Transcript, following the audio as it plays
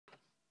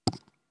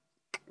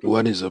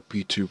What is up,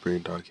 YouTube?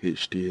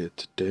 RainDargHD here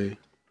today,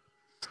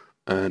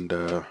 and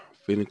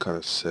feeling kind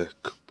of sick,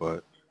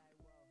 but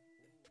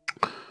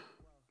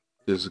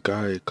this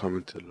guy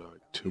commented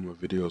like 2 of my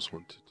videos,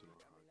 wanted to know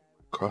how to get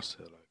my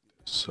crosshair like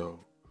this.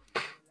 So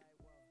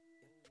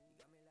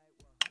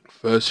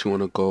first you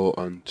want to go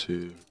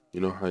onto,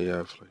 you know how you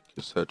have like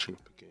you're searching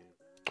for a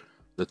game.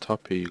 The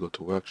top here you go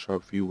to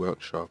workshop, view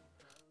workshop,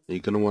 and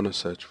you're gonna want to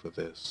search for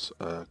this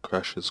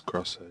crashes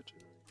crosshair.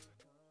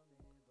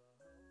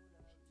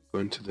 Go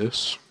into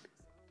this,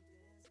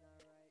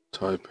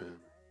 type in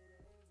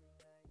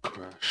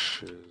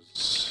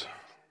crashes,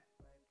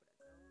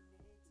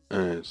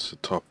 and it's the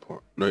top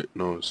one.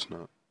 No, it's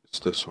not. It's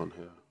this one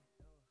here.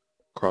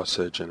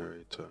 Crosshair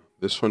generator.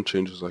 This one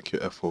changes like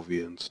your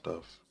FOV and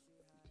stuff.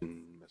 You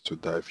can mess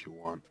with that if you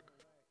want.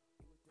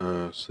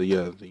 So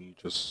yeah, then you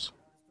just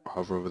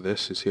hover over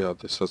this. You see how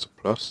this has a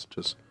plus?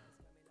 Just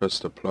press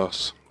the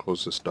plus,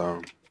 close this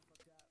down.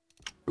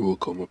 It will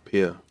come up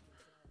here.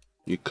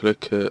 You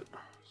click it,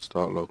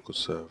 start local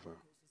server.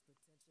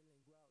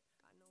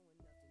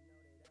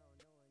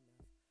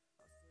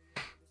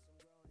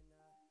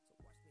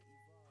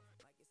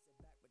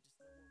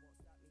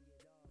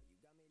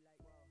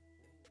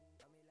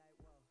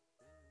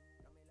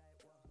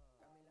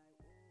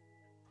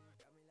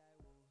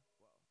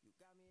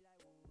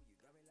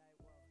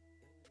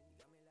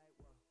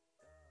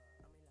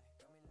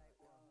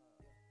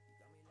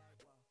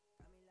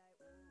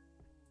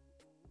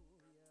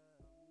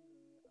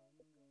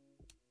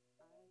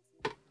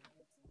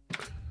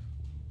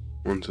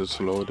 Once it's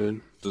loaded,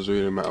 doesn't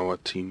really matter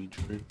what team you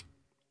join.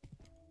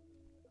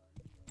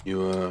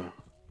 You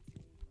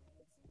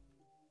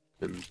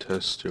can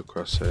test your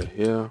crosshair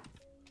here,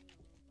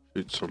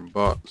 shoot some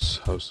bots,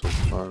 have some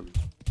fun,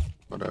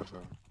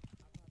 whatever.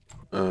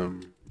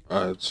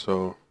 Alright,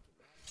 so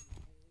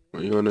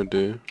what you wanna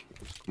do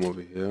is come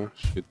over here,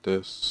 shoot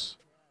this,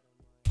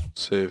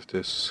 save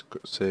this,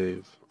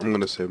 save. I'm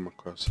gonna save my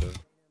crosshair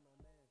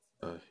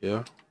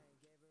here.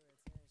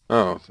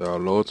 Oh, there are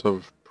loads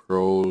of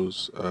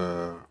pros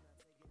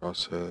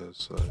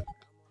crosshairs, like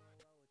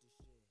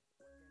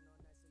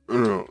I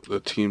don't know, the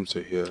teams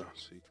are here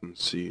so you can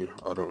see.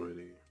 I don't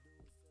really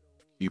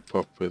keep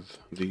up with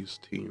these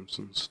teams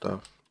and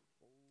stuff.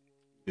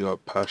 You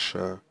got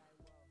Pasha,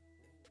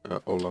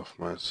 Olaf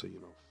Meister,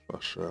 you know,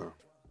 Flusher,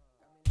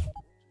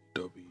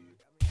 W,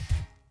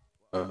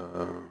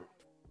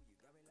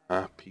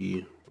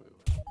 Happy,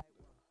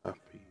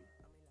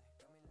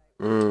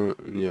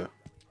 yeah.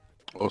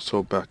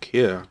 Also back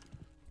here,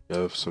 you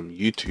have some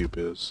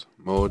YouTubers,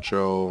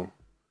 Mojo,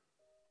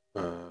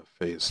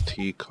 FaZe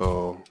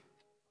Tico,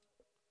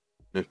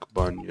 Nick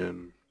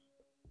Bunyan,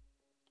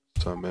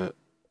 Summit,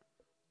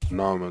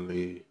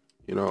 Anomaly,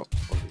 you know,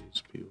 all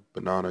these people,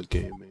 Banana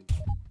Gaming.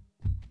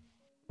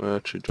 Well,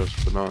 actually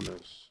just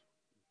bananas.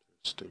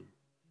 Interesting.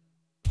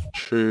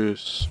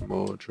 Truce,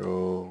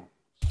 Mojo,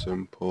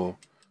 Simple.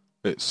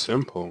 It's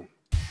Simple.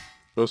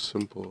 Just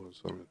Simple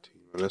is on the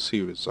team. Unless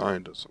he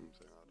resigned or something.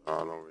 I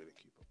don't really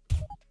keep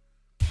up.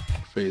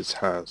 FaZe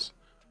has.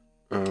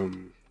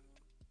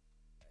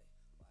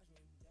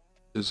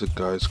 There's a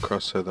guy's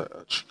crosshair that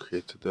actually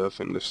created it. I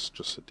think this is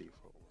just a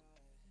default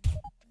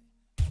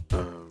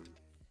one.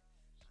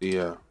 So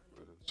yeah,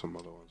 some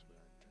other ones.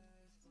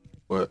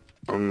 But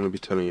I'm gonna be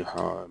telling you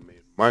how I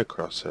made my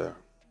crosshair.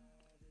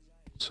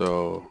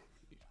 So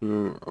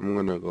I'm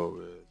gonna go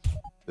with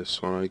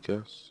this one, I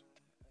guess.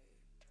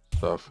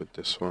 Start off with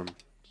this one.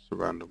 It's a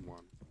random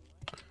one.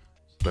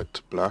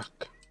 Select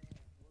black.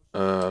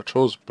 I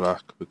chose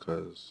black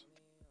because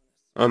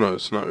I don't know,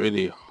 it's not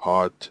really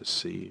hard to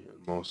see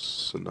in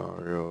most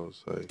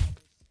scenarios. Like,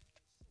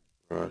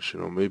 gosh,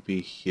 you know,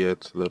 maybe here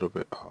it's a little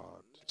bit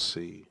hard to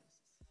see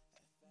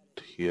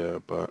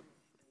here, but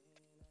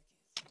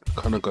I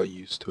kind of got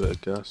used to it, I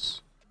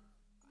guess.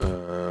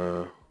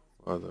 Other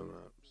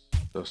maps,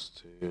 just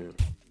to,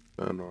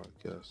 I don't know,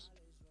 I guess.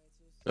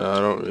 I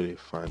don't really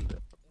find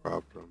it a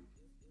problem,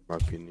 in my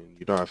opinion.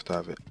 You don't have to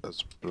have it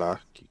as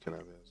black, you can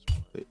have it as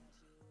white.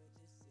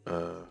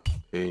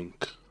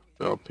 Pink.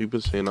 Well, people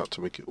say not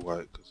to make it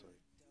white because like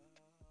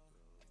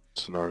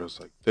scenarios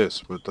like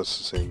this, but that's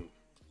the same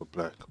for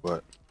black.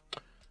 But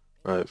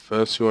right,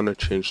 first you want to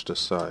change the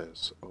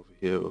size. Over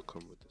here will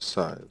come with the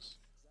size.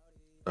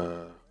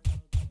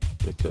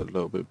 Make it a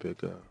little bit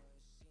bigger.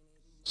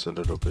 It's a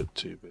little bit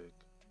too big.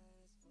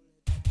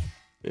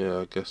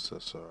 Yeah, I guess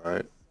that's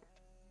alright.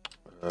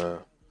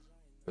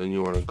 Then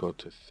you want to go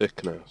to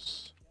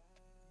thickness.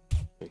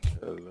 Make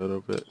it a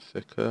little bit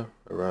thicker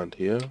around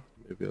here,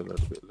 maybe a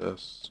little bit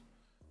less.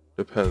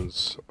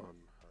 Depends on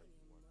how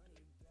you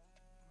want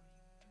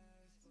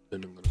it.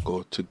 Then I'm gonna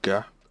go to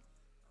gap.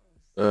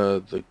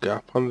 The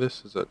gap on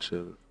this is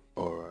actually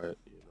alright.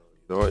 You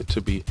don't want it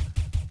to be. You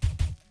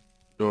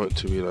don't want it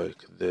to be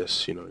like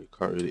this. You know, you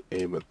can't really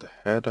aim at the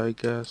head. I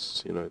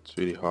guess. You know, it's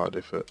really hard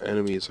if an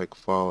enemy is like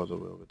far all the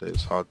way over there.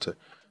 It's hard to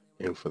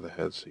aim for the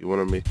head. So you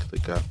want to make the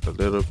gap a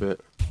little bit.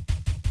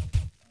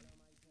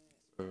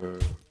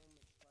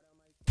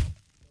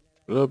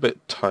 A little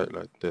bit tight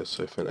like this,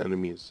 so if an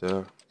enemy is there,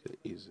 you can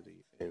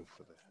easily aim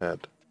for the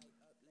head.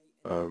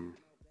 You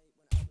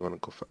want to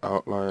go for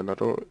outline. I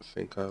don't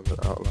think I have an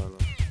outline on.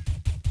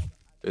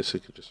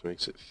 Basically just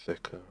makes it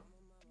thicker,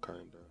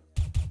 kinda.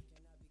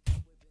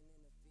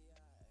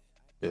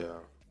 Yeah,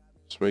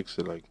 just makes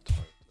it like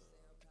tighter,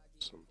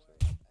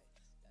 something.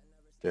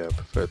 Yeah, I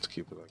prefer to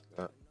keep it like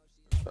that.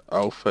 The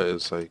alpha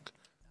is like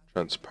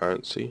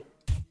transparency,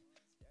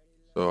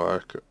 so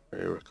I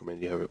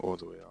recommend you have it all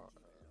the way out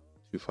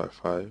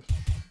 255.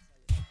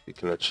 You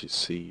can actually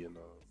see, you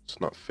know, it's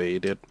not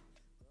faded.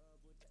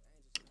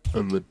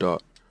 And the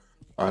dot,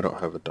 I don't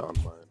have a dot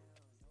on mine.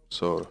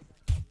 So,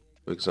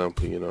 for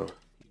example, you know,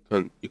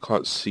 you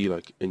can't see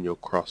like in your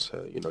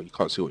crosshair. You know, you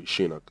can't see what you're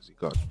shooting at because you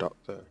got a dot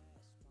there.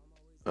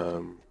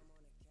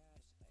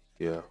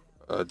 Yeah,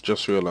 I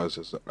just realized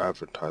there's an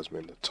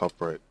advertisement in the top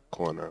right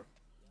corner.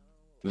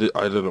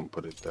 I didn't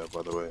put it there,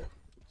 by the way.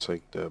 It's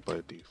like there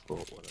by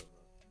default,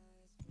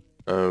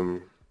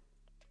 whatever.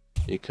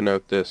 You can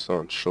have this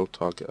on show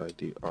target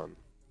ID on.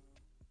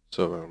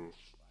 So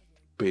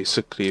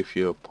basically, if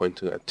you're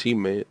pointing at a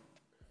teammate,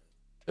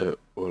 it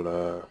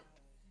will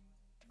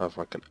have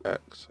like an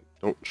X. Like,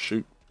 don't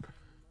shoot.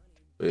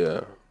 But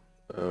yeah.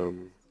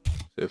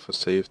 If I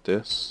save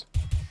this,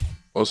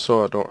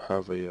 also I don't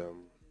have a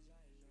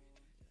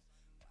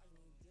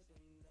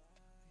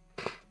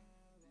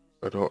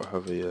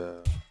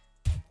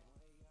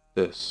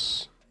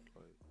this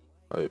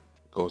like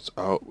goes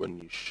out when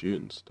you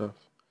shoot and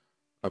stuff.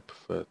 I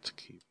prefer to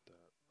keep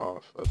that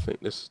off. I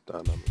think this is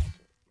dynamic. No,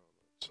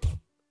 it's not.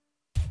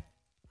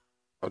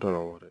 I don't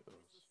know what it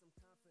is.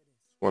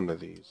 One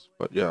of these,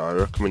 but yeah, I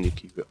recommend you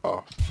keep it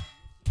off,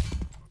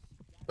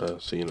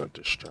 so you're not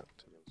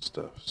distracted and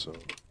stuff. So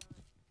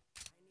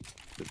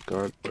the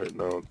gun right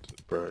now,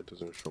 bro, it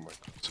doesn't show my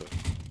cursor.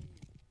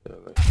 Yeah,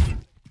 like.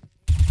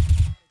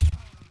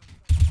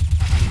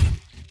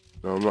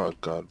 No, I'm not a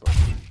god, but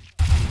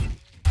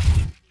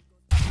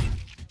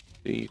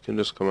see, you can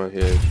just come out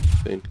here if you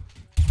think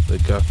the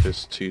gap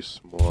is too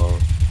small,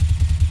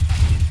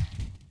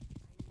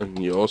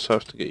 and you also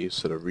have to get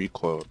used to the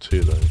recoil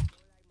too. Like,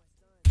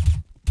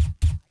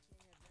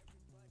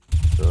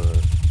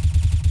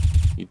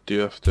 you do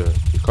have to.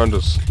 You can't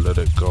just let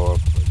it go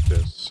up like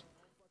this,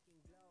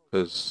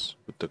 because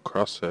with the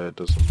crosshair it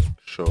doesn't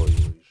like show you where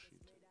you're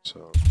shooting.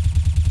 So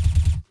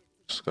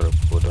just gotta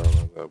pull down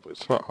like that, but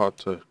it's not hard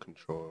to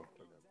control.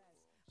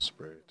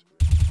 Spray it.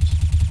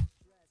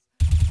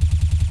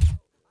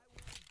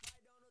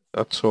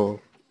 That's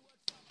all.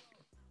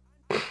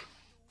 But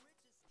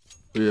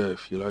yeah,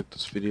 if you like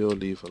this video,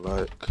 leave a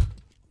like,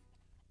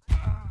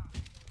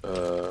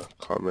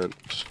 comment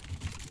if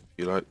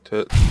you liked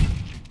it.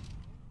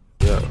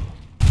 Yeah,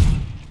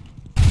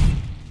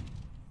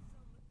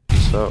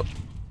 peace out.